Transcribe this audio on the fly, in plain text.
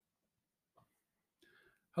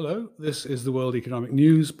Hello, this is the World Economic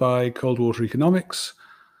News by Cold Water Economics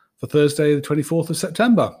for Thursday, the 24th of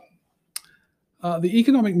September. The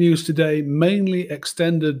economic news today mainly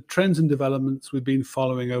extended trends and developments we've been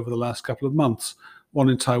following over the last couple of months, one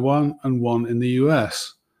in Taiwan and one in the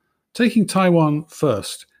US. Taking Taiwan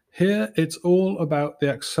first, here it's all about the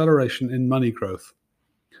acceleration in money growth.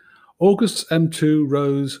 August's M2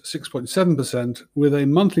 rose 6.7% with a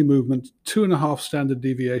monthly movement 2.5 standard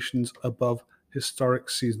deviations above historic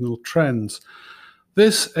seasonal trends.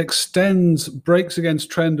 This breaks against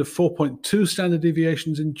trend of 4.2 standard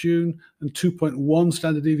deviations in June and 2.1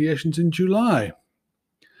 standard deviations in July.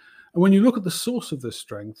 And when you look at the source of this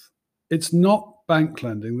strength, it's not bank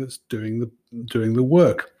lending that's doing the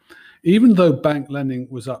work. Even though bank lending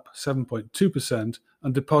was up 7.2%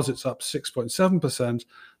 and deposits up 6.7%,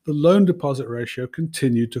 the loan deposit ratio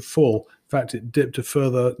continued to fall. In fact, it dipped a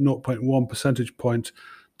further 0.1 percentage point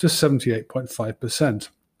to 78.5%.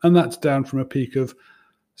 And that's down from a peak of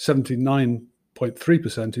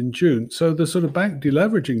 79.3% in June. So there's sort of bank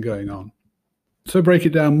deleveraging going on. So break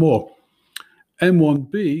it down more.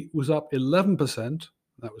 M1B was up 11%.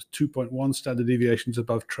 That was 2.1 standard deviations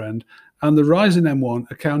above trend. And the rise in M1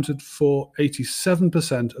 accounted for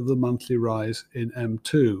 87% of the monthly rise in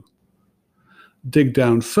M2. Dig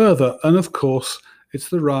down further, and of course, it's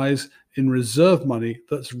the rise in reserve money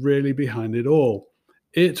that's really behind it all.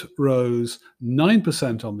 It rose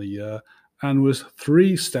 9% on the year and was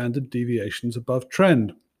 3 standard deviations above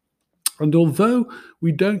trend. And although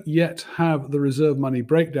we don't yet have the reserve money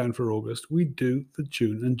breakdown for August, we do for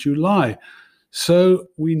June and July. So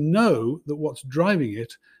we know that what's driving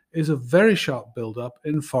it is a very sharp buildup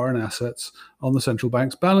in foreign assets on the central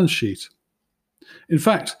bank's balance sheet. In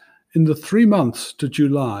fact, in the 3 months to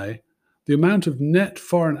July, the amount of net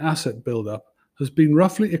foreign asset buildup has been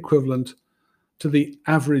roughly equivalent to the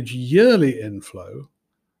average yearly inflow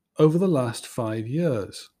over the last 5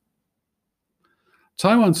 years.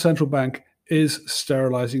 Taiwan's central bank is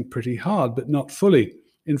sterilizing pretty hard, but not fully.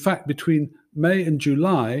 In fact, between May and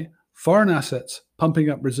July, foreign assets pumping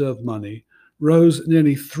up reserve money rose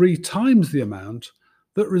nearly 3 times the amount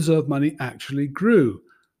that reserve money actually grew,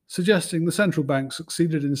 suggesting the central bank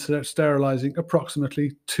succeeded in sterilizing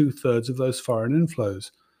approximately 2/3 of those foreign inflows.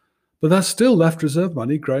 But that still left reserve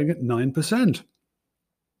money growing at 9%.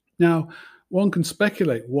 Now, one can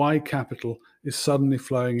speculate why capital is suddenly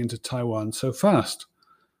flowing into Taiwan so fast.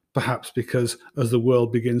 Perhaps because as the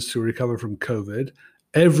world begins to recover from COVID,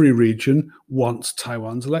 every region wants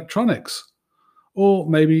Taiwan's electronics. Or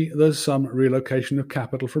maybe there's some relocation of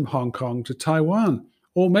capital from Hong Kong to Taiwan.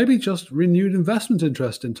 Or maybe just renewed investment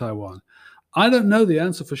interest in Taiwan. I don't know the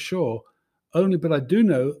answer for sure, but I do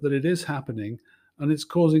know that it is happening and it's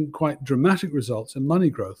causing quite dramatic results in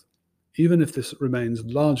money growth, even if this remains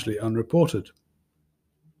largely unreported.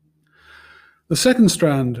 The second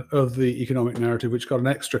strand of the economic narrative, which got an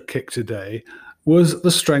extra kick today, was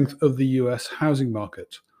the strength of the US housing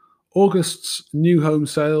market. August's new home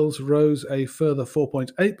sales rose a further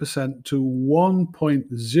 4.8% to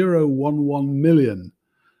 1.011 million,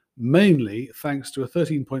 mainly thanks to a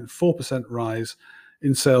 13.4% rise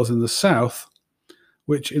in sales in the South,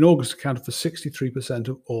 which in August accounted for 63%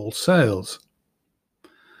 of all sales.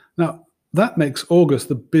 Now, that makes August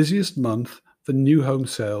the busiest month for new home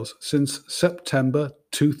sales since September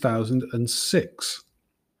 2006.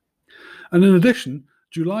 And in addition,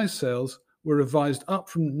 July's sales were revised up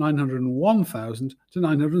from 901,000 to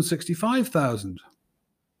 965,000.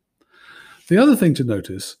 The other thing to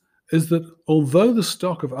notice is that although the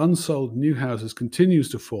stock of unsold new houses continues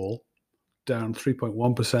to fall, down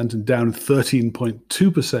 3.1% and down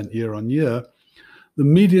 13.2% year on year, the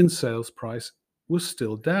median sales price was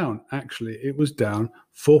still down. Actually, it was down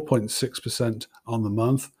 4.6% on the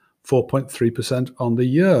month, 4.3% on the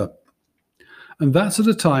year. And that's at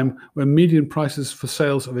a time when median prices for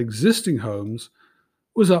sales of existing homes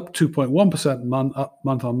was up 2.1%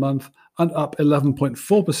 month on month and up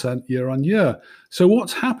 11.4% year on year. So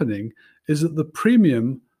what's happening is that the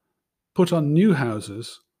premium put on new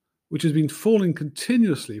houses, which has been falling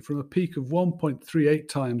continuously from a peak of 1.38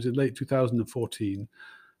 times in late 2014,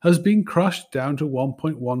 has been crushed down to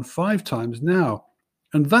 1.15 times now.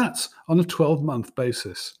 And that's on a 12-month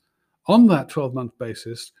basis. On that 12-month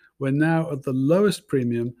basis, we're now at the lowest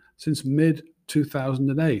premium since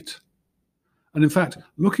mid-2008. And in fact,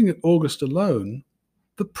 looking at August alone,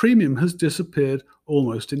 the premium has disappeared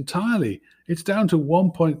almost entirely. It's down to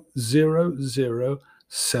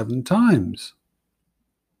 1.007 times.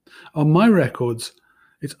 On my records,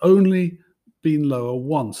 it's only been lower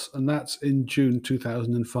once, and that's in June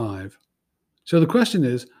 2005. So the question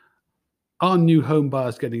is, are new home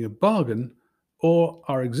buyers getting a bargain, or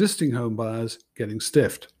are existing home buyers getting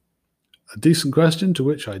stiffed? A decent question to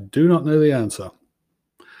which I do not know the answer.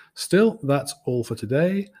 Still, that's all for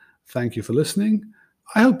today. Thank you for listening.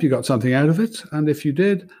 I hope you got something out of it, and if you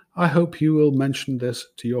did, I hope you will mention this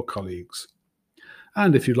to your colleagues.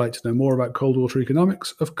 And if you'd like to know more about cold water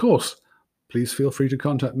economics, of course, please feel free to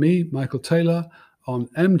contact me, Michael Taylor, on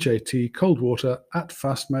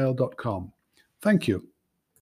mjtcoldwater@fastmail.com. Thank you.